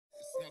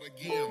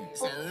Again,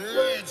 it's a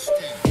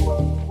Redskin.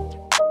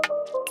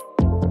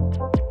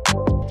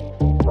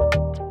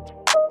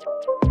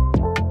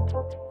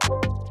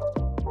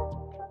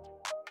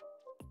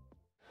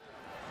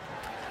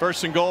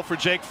 First and goal for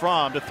Jake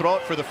Fromm to throw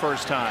it for the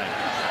first time.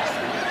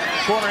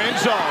 Corner end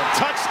zone,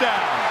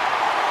 touchdown.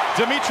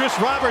 Demetris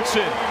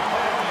Robertson.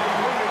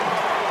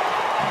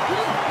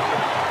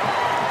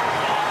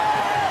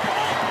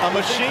 A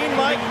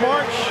machine-like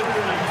march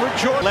for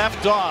Georgia.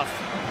 Left off.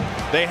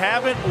 They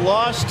haven't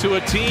lost to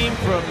a team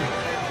from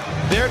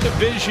their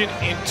division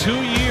in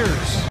 2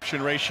 years.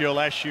 Ratio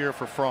last year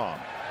for Fromm.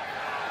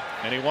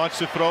 And he wants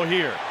to throw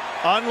here.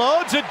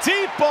 Unloads a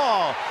deep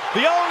ball.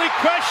 The only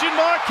question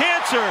mark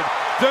answered.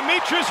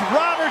 Demetris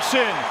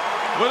Robertson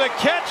with a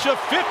catch of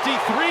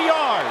 53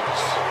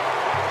 yards.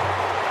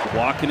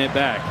 Walking it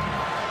back.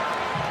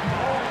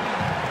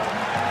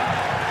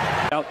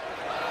 Out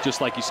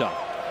just like you saw.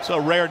 So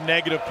rare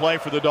negative play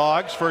for the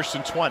Dogs. 1st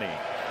and 20.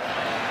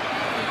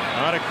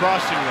 On a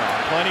crossing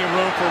route. Plenty of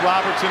room for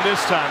Robertson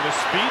this time. The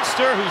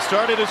speedster who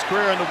started his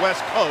career on the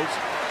West Coast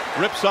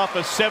rips off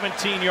a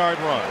 17-yard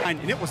run.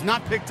 And it was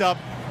not picked up.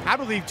 I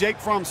believe Jake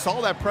Fromm saw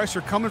that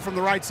pressure coming from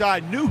the right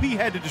side, knew he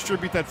had to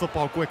distribute that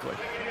football quickly.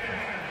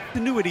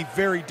 Continuity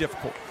very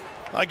difficult.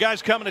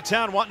 Guys coming to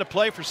town wanting to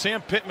play for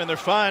Sam Pittman, their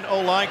fine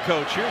O-line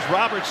coach. Here's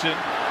Robertson.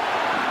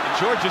 And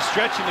Georgia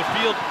stretching the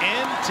field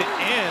end to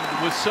end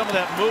with some of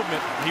that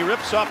movement. He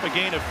rips off a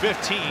gain of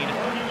 15.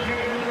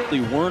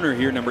 Werner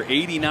here, number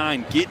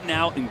 89, getting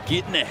out and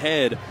getting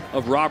ahead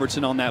of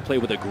Robertson on that play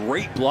with a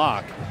great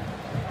block.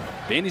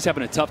 Vandy's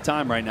having a tough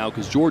time right now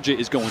because Georgia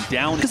is going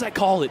down. Because I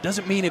call it,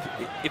 doesn't mean if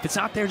it's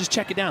not there, just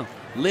check it down.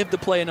 Live the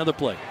play, another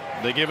play.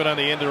 They give it on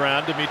the end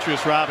around,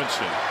 Demetris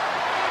Robertson.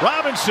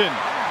 Robinson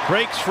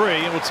breaks free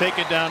and will take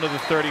it down to the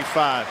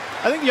 35.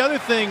 I think the other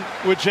thing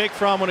with Jake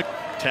Fromm, when a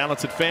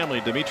talented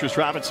family, Demetris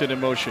Robertson in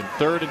motion.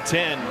 3rd and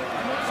 10.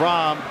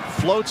 Fromm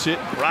floats it.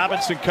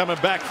 Robinson coming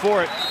back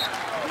for it.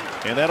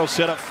 And that'll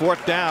set up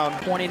 4th down.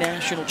 20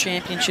 national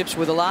championships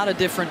with a lot of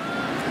different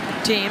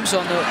teams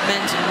on the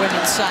men's and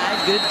women's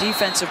side. Good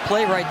defensive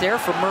play right there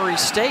for Murray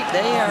State.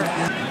 They are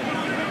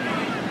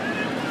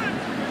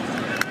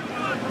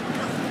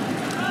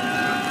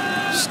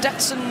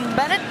Stetson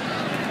Bennett.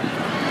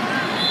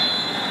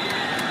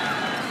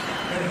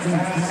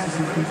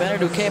 Bennett,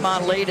 who came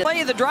on late.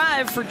 Play of the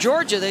drive for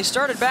Georgia. They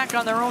started back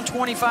on their own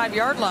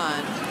 25-yard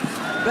line.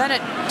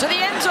 Bennett to the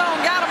end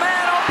zone, got a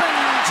man open.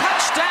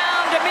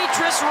 Touchdown,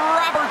 Demetris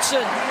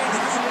Robertson.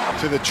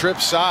 To the trip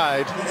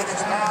side.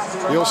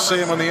 You'll see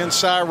him on the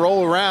inside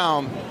roll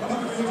around.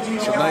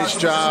 It's a nice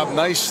job,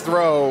 nice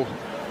throw.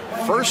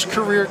 First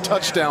career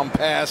touchdown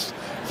pass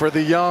for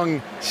the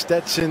young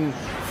Stetson.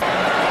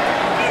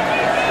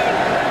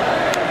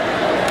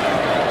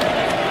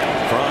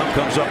 Fromm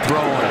comes up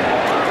throwing.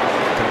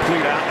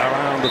 Complete out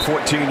around the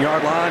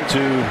 14-yard line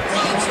to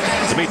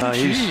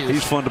Demetris.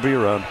 He's fun to be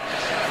around.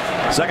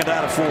 2nd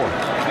down and 4.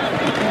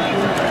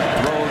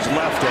 Throws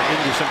left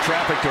into some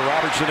traffic to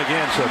Robertson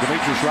again. So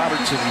Demetris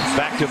Robertson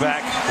back-to-back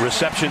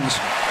receptions.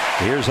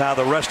 Here's how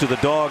the rest of the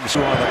Dogs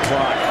are on the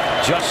clock.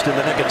 Just in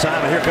the nick of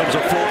time. And here comes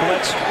a full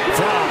blitz.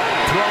 Fromm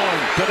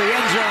throwing to the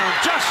end zone.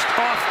 Just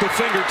off the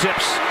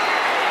fingertips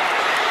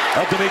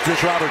of Demetris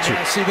Robertson.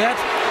 Yeah, see that?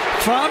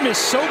 Fromm is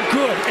so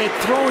good at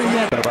throwing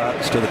that. About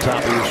to the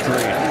top of your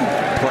screen.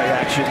 Play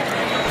action.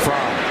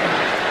 Fromm.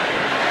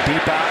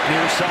 Deep out,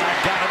 near side.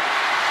 Got it.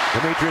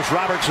 Demetris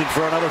Robertson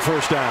for another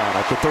 1st down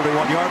at the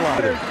 31-yard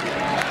line.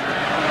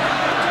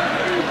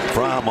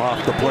 Fromm off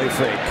the play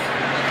fake.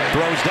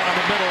 Throws down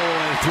the middle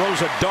and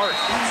throws a dart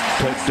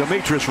to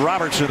Demetris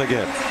Robertson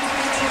again.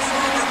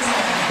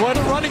 What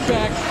a running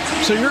back.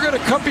 So you're going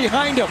to come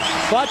behind him.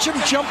 Watch him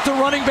jump the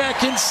running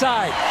back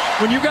inside.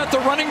 When you got the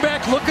running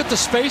back, look at the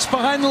space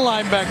behind the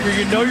linebacker.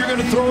 You know you're going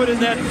to throw it in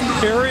that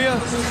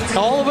area.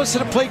 All of us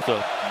in a play.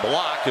 The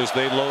block as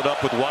they load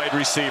up with wide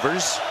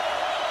receivers.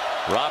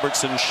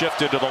 Robertson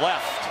shifted to the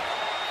left.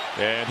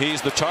 And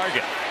he's the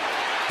target.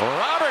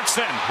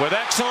 Robertson with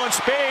excellent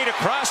speed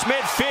across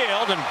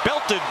midfield and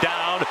belted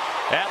down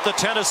at the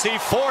Tennessee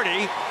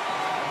 40.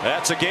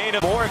 That's a gain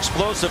of more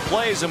explosive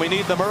plays, and we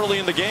need them early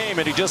in the game,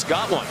 and he just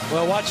got one.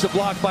 Well, watch the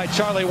block by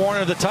Charlie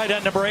Warner, the tight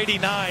end, number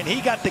 89. He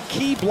got the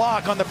key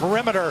block on the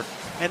perimeter,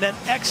 and then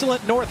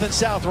excellent north and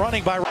south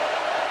running by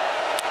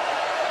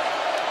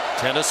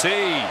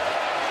Tennessee.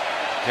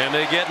 Can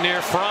they get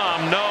near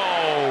Fromm?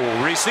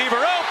 No. Receiver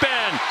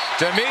open.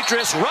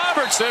 Demetris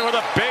Robertson with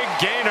a big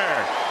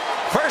gainer.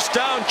 1st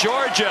down,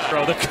 Georgia.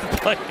 They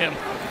could play him.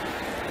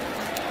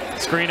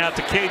 Screen out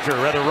to Cager,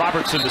 rather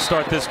Robertson to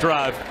start this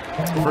drive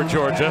for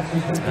Georgia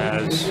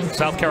as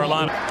South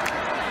Carolina.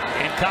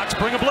 Gamecocks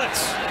bring a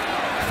blitz.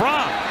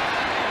 Fromm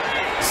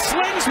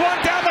slings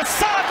one down the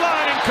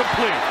sideline,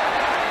 incomplete.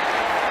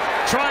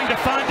 Trying to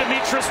find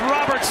Demetris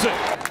Robertson.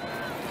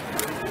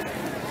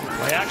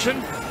 Play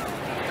action.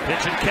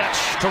 Pitch and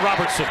catch to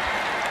Robertson.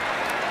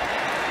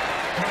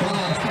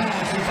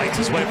 Fights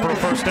his way for a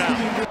 1st down.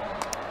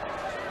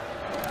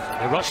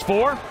 They rush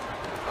 4.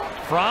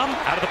 Fromm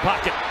out of the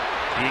pocket.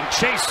 Being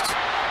chased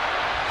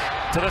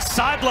to the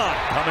sideline.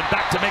 Coming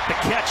back to make the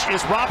catch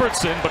is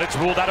Robertson, but it's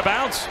ruled out of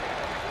bounds.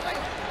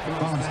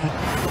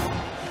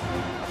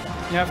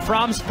 Yeah,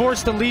 Fromm's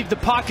forced to leave the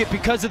pocket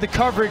because of the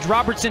coverage.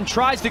 Robertson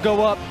tries to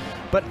go up,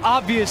 but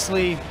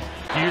obviously...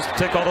 He used to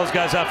take all those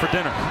guys out for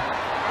dinner.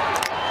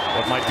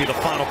 What might be the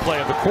final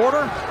play of the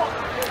quarter?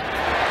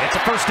 It's a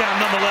first down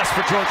nonetheless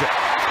for Georgia.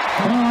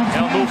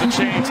 They'll move the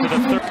chains to the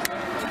third.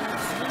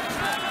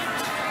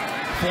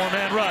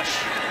 Four-man rush.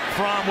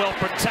 Fromm well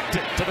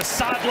protected to the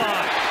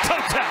sideline.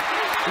 Toe tap.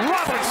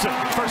 Robertson,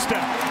 first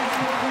down.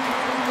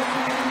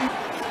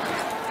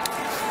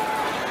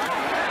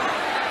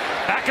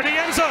 Back in the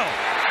end zone.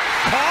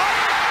 Caught.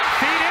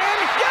 Feed in.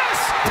 Yes!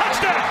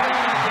 Touchdown!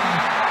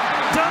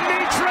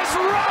 Demetris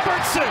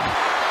Robertson.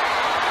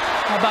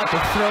 How about the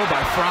throw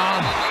by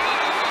Fromm?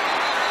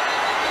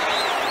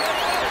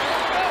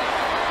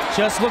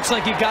 Just looks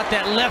like he got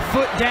that left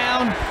foot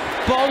down.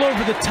 Ball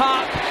over the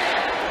top.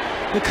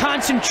 The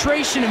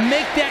concentration to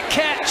make that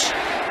catch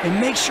and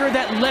make sure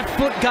that left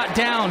foot got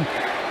down.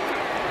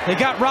 They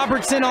got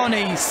Robertson on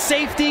a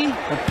safety.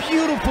 A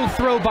beautiful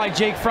throw by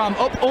Jake Fromm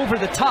up over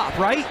the top,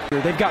 right?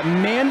 They've got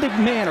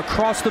man-to-man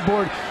across the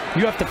board.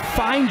 You have to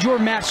find your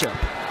matchup.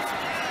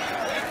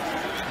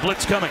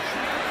 Blitz coming.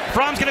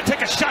 Fromm's going to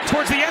take a shot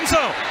towards the end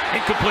zone.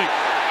 Incomplete.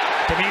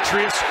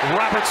 Demetris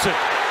Robertson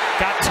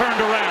got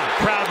turned around.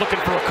 Crowd looking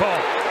for a call.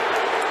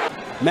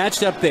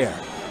 Matched up there.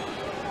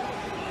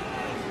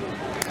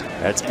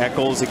 That's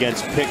Eccles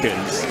against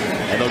Pickens,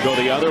 and they'll go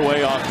the other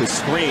way off the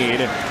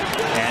screen,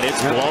 and it's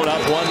blown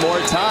up one more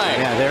time.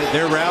 Yeah,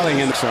 they're rallying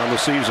in on the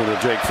season of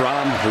Jake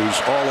Fromm,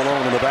 who's all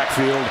alone in the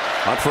backfield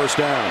on first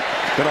down.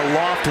 Gonna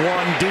loft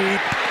one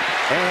deep,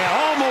 and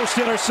almost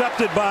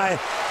intercepted by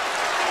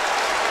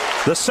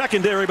the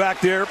secondary back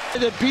there.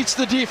 That beats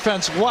the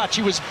defense. Watch,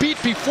 he was beat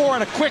before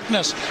in a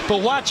quickness, but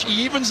watch,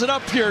 he evens it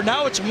up here.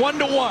 Now it's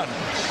 1-to-1.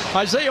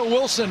 Isaiah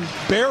Wilson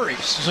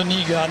buries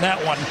Zuniga on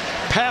that one.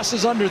 Pass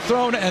is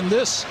underthrown, and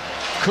this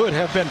could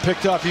have been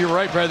picked up. You're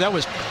right, Brad. That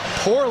was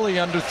poorly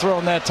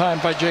underthrown that time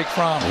by Jake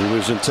Fromm. He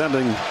was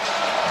intending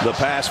the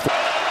pass.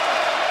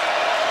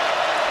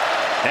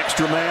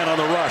 Extra man on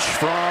the rush.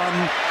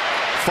 Fromm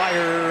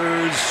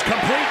fires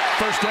complete.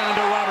 First down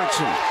to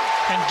Robertson.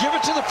 And give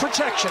it to the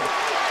protection.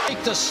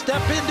 Take the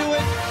step into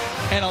it,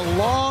 and a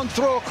long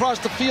throw across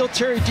the field.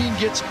 Terry Dean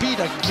gets beat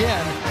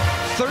again.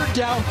 Third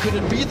down, could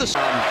it be the...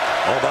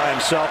 All by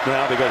himself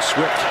now because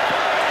Swift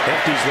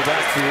empties the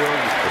backfield.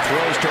 The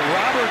throws to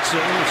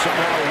Robertson.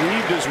 Somehow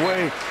weaved his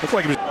way. Looked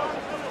like he was...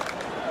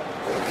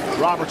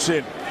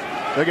 Robertson.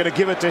 They're going to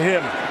give it to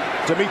him.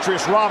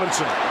 Demetris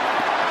Robertson.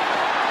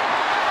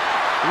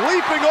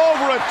 Leaping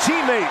over a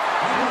teammate.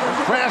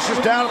 Crashes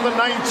down at the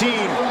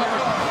 19.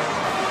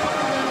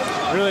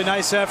 Really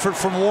nice effort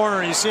from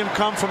Warner. You see him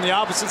come from the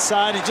opposite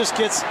side. He just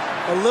gets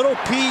a little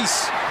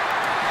piece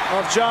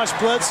of Josh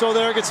Bledsoe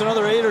there. Gets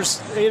another 8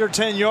 or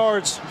 10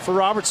 yards for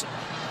Robertson.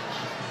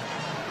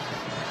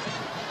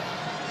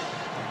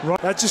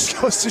 That just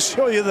goes to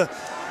show you the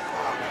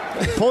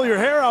pull your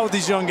hair out with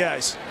these young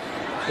guys.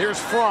 Here's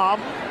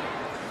Fromm.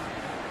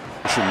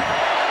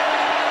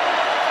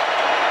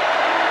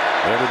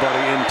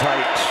 Everybody in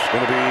tight.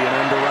 Going to be an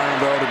end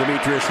around though to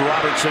Demetris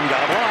Robertson.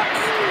 Got a block.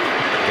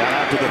 Got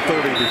out to the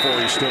 30 before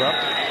he stood up.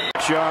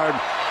 6-yard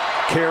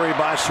carry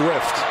by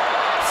Swift.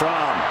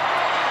 Fromm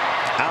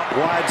out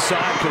wide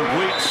side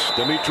completes.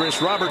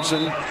 Demetris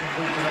Robertson.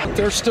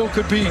 There still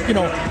could be,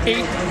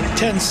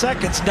 8-10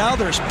 seconds. Now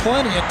there's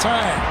plenty of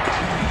time.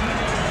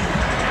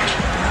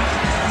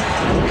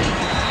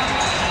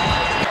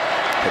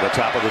 To the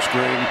top of the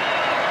screen.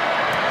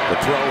 The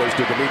throw is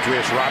to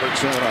Demetris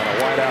Robertson on a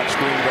wide-out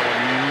screen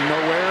going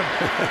nowhere.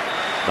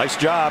 Nice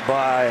job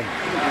by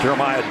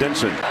Jeremiah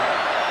Denson.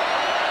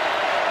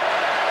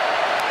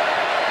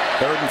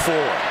 3rd and 4.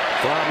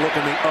 Fromm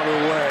looking the other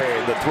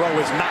way. The throw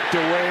is knocked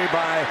away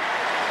by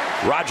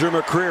Roger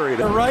McCreary.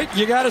 Right,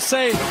 you got to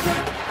say,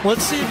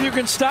 let's see if you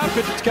can stop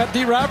it. It's got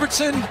D.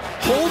 Robertson,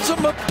 holds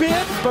him a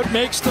bit, but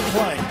makes the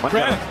play. Might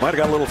have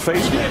got a little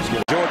face mask.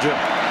 Georgia.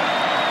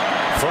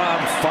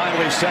 Fromm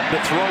finally set to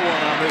throw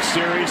one on this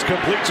series.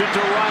 Completes it to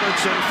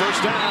Robertson.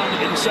 First down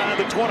inside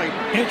the 20.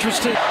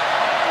 Interesting.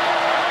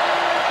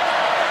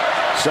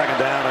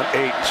 2nd down and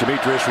 8.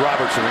 Demetris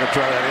Robertson going to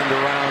try that end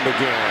around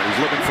again.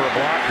 He's looking for a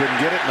block.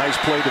 Didn't get it. Nice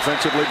play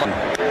defensively.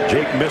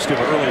 Jake missed him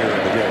earlier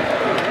in the game.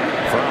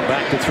 Fromm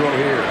back to throw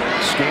here.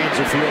 Scans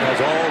the field, has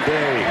all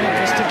day.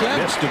 Just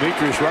again. Missed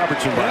Demetris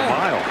Robertson by a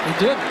mile.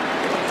 He did.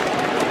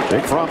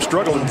 Jake Fromm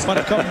struggling. But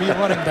it come to be a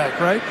running back,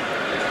 right?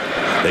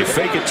 They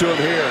fake it to him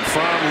here, and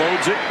Fromm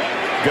loads it.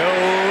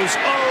 Goes.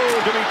 Oh,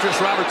 Demetris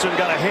Robertson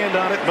got a hand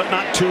on it, but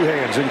not 2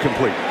 hands.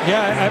 Incomplete.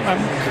 Yeah, I'm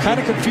kind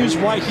of confused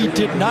why he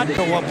did not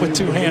go up with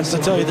 2 hands, to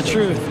tell you the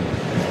truth.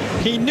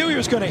 He knew he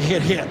was going to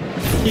hit.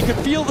 He could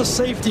feel the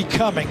safety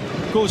coming.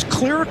 Goes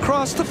clear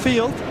across the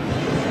field.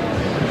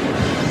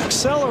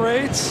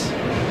 Accelerates.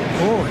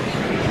 Boy,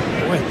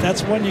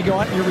 that's when you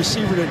want your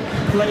receiver to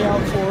lay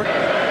out for it.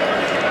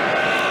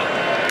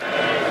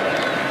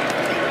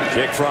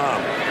 Jake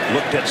Fromm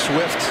looked at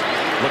Swift.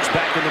 Looks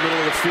back in the middle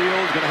of the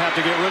field. Going to have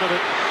to get rid of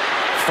it.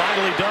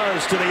 finally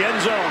does to the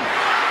end zone.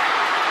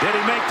 Did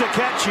he make the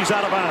catch? He's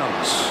out of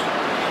bounds.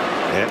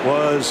 It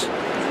was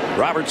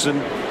Robertson,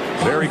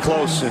 very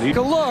close, and he. Take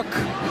a look.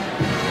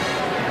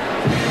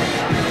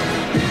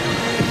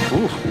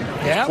 Ooh,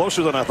 yep.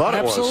 Closer than I thought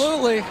it was.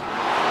 Absolutely.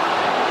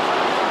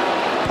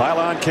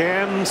 Pylon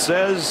Cam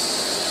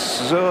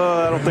says,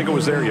 I don't think it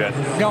was there yet.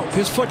 No,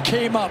 his foot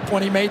came up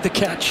when he made the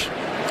catch.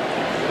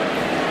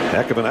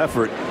 Heck of an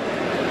effort.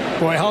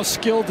 Boy, how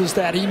skilled is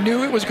that? He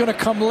knew it was going to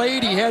come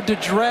late. He had to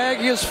drag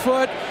his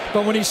foot,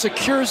 but when he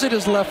secures it,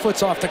 his left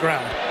foot's off the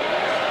ground.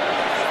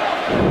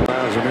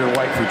 Zamir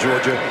White for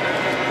Georgia.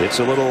 It's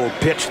a little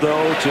pitch,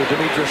 though, to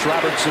Demetris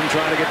Robertson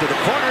trying to get to the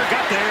corner.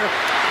 Got there.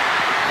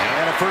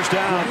 And a first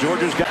down.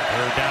 Georgia's got.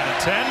 They're down at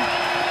 10.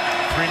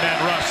 Three-man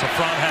rush.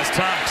 LeFron has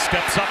time.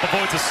 Steps up,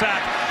 avoids a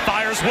sack.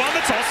 Fires one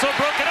that's also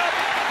broken up.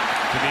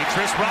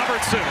 Demetris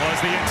Robertson was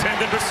the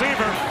intended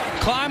receiver.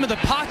 Climb in the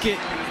pocket,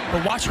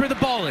 but watch where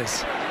the ball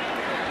is.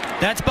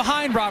 That's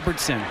behind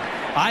Robertson.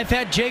 I've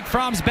had Jake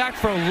Fromm's back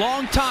for a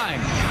long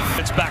time.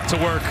 It's back to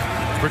work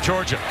for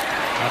Georgia.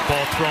 That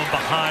ball thrown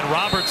behind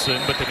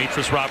Robertson, but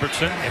Demetris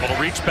Robertson able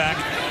to reach back.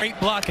 Great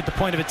block at the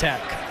point of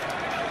attack.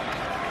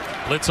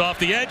 Blitz off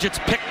the edge. It's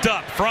picked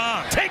up.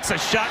 Fromm takes a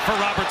shot for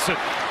Robertson,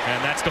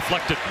 and that's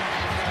deflected.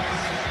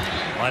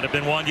 Might have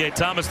been Wanye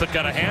Thomas that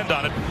got a hand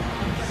on it.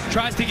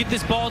 Tries to get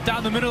this ball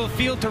down the middle of the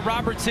field to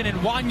Robertson, and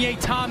Wanye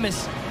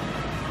Thomas,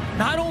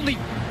 not only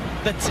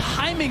the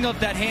timing of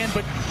that hand,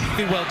 but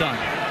well done.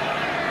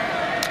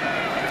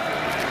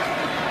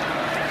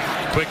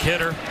 Quick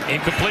hitter,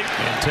 incomplete,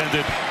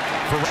 intended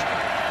for.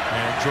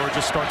 And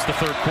Georgia starts the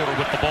third quarter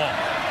with the ball.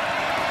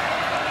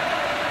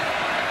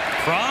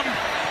 From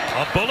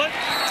a bullet,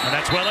 and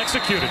that's well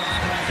executed.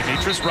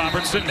 Demetris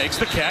Robertson makes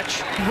the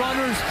catch.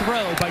 Runner's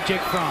throw by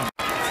Jake Fromm.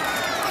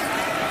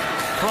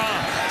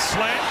 Fromm,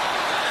 slant,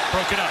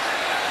 broken up.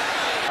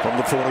 From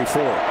the 44.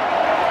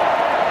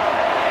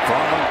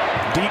 From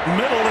deep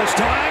middle this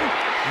time.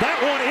 That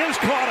one is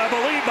caught, I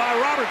believe, by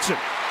Robertson.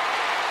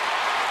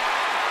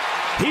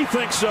 He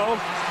thinks so.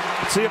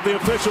 Let's see if the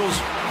officials,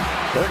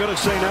 they're going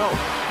to say no.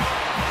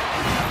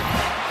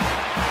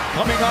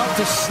 Coming off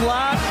the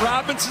slot,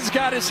 Robinson's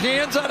got his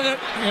hands on it,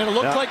 and it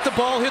looked like the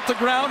ball hit the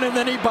ground, and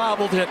then he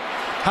bobbled it.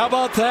 How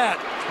about that?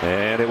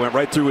 And it went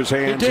right through his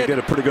hands. He did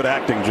a pretty good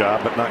acting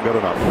job, but not good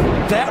enough.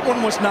 That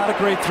one was not a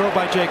great throw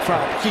by Jake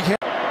Fromm. Play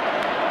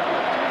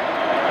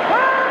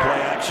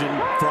action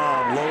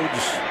from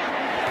Loads.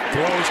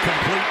 Throws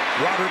complete.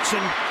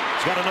 Robertson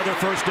has got another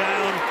first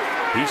down.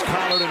 He's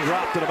collared and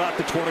dropped at about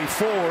the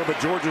 24, but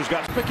Georgia's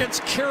got.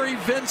 Against Kerry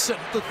Vincent,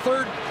 the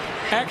third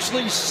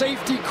actually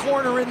safety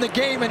corner in the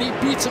game, and he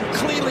beats him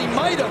cleanly.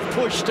 Might have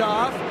pushed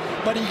off,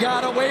 but he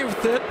got away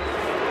with it.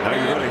 Now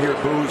you're going to hear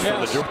boos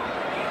from the Georgia.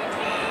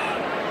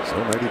 So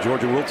maybe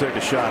Georgia will take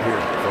a shot here.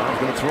 Brown's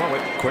going to throw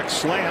it. Quick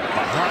slant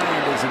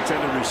behind his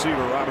intended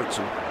receiver,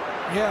 Robertson.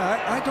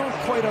 Yeah, I don't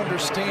quite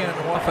understand.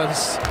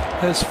 Offense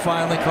has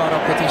finally caught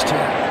up with his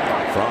team.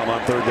 From on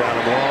third down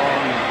and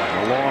long.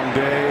 A long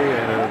day,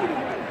 and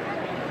a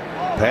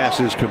pass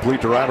is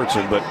complete to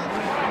Robertson, but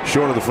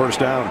short of the first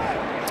down.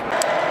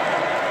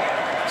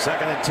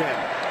 Second and 10.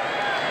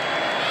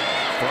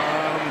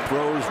 From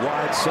throws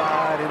wide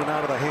side, in and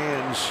out of the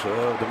hands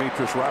of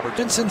Demetris Robertson.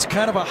 Vincent's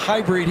kind of a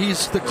hybrid.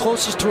 He's the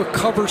closest to a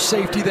cover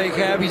safety they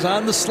have. He's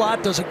on the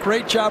slot, does a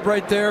great job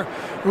right there.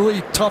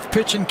 Really tough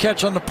pitch and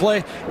catch on the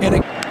play. And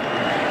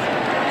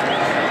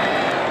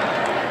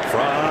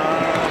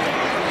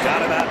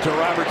got it out to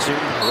Robertson.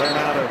 Ran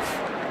out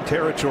of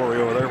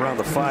territory over there around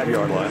the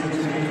 5-yard line.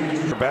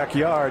 The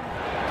backyard.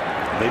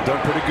 They've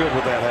done pretty good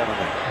with that, haven't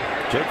they?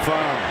 Jake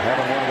Fromm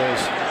having one of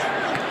those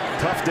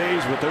tough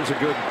days, but there's a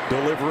good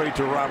delivery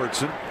to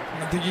Robertson.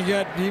 I think you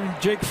got even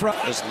Jake Fromm.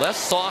 It's less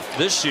soft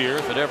this year,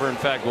 if it ever in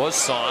fact was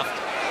soft.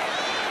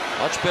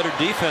 Much better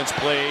defense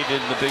played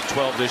in the Big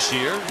 12 this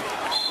year.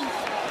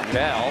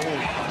 Cal,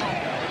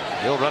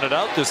 he'll run it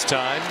out this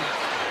time.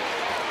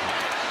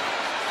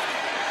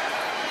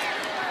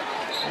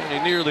 And he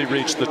nearly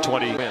reached the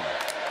 20 win.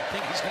 I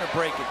think he's going to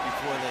break it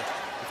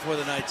before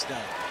the night's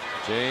done.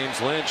 James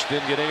Lynch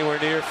didn't get anywhere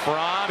near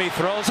Fromm. He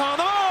throws on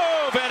the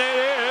move, and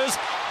it is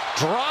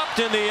dropped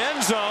in the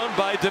end zone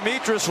by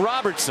Demetris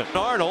Robertson.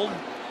 Arnold.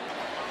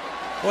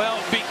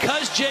 Well,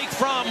 because Jake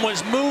Fromm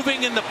was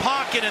moving in the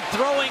pocket and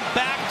throwing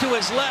back to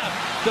his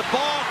left, the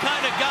ball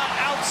kind of got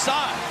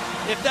outside.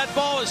 If that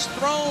ball is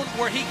thrown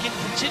where he can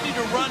continue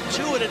to run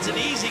to it, it's an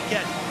easy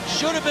catch.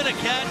 Should have been a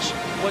catch,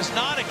 was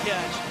not a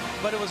catch,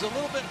 but it was a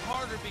little bit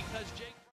harder because Jake